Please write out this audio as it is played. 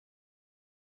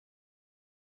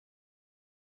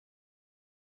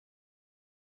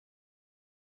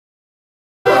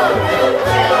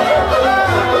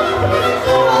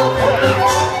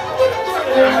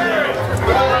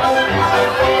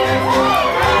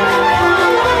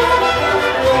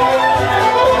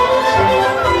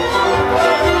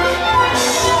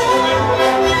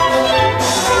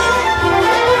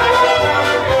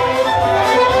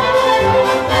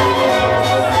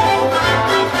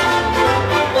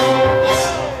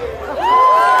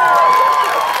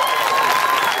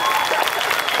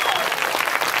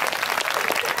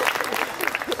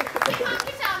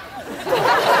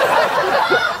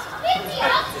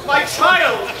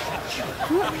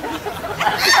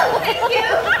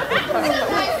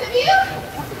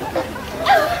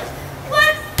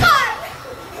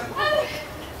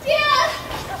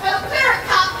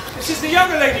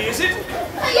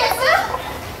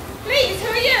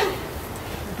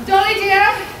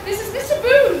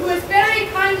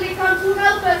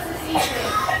us this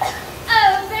evening.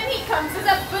 Oh, then he comes as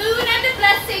a boon and a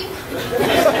blessing.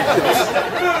 Mr.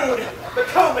 Boone, the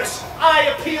Comus,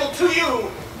 I appeal to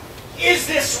you. Is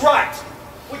this right?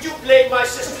 Would you blame my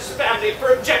sister's family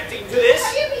for objecting to this?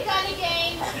 Have you begun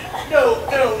again? No,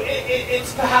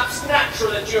 it's perhaps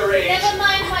natural at your age. Never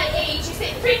mind my age. Is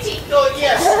it pretty? Oh,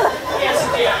 yes,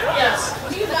 dear, yes.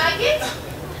 Do you like it?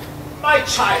 My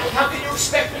child, how can you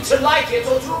expect me to like it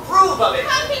or to approve of it?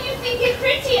 How can you think it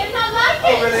pretty and not like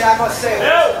it? Oh, really, I must say.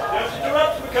 No, don't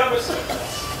interrupt, McCummers.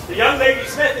 The young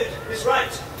lady's method is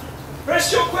right.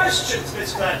 Press your questions,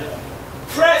 Miss Brandon.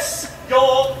 Press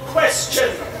your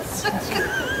questions.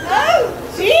 Oh,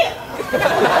 dear!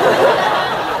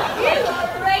 You are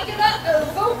a regular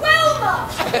overwhelmer!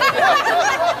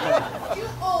 You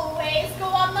always go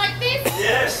on like this?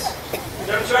 Yes.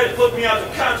 Don't try to put me out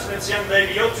of countenance, young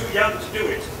lady. You're too young to do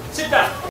it. Sit down.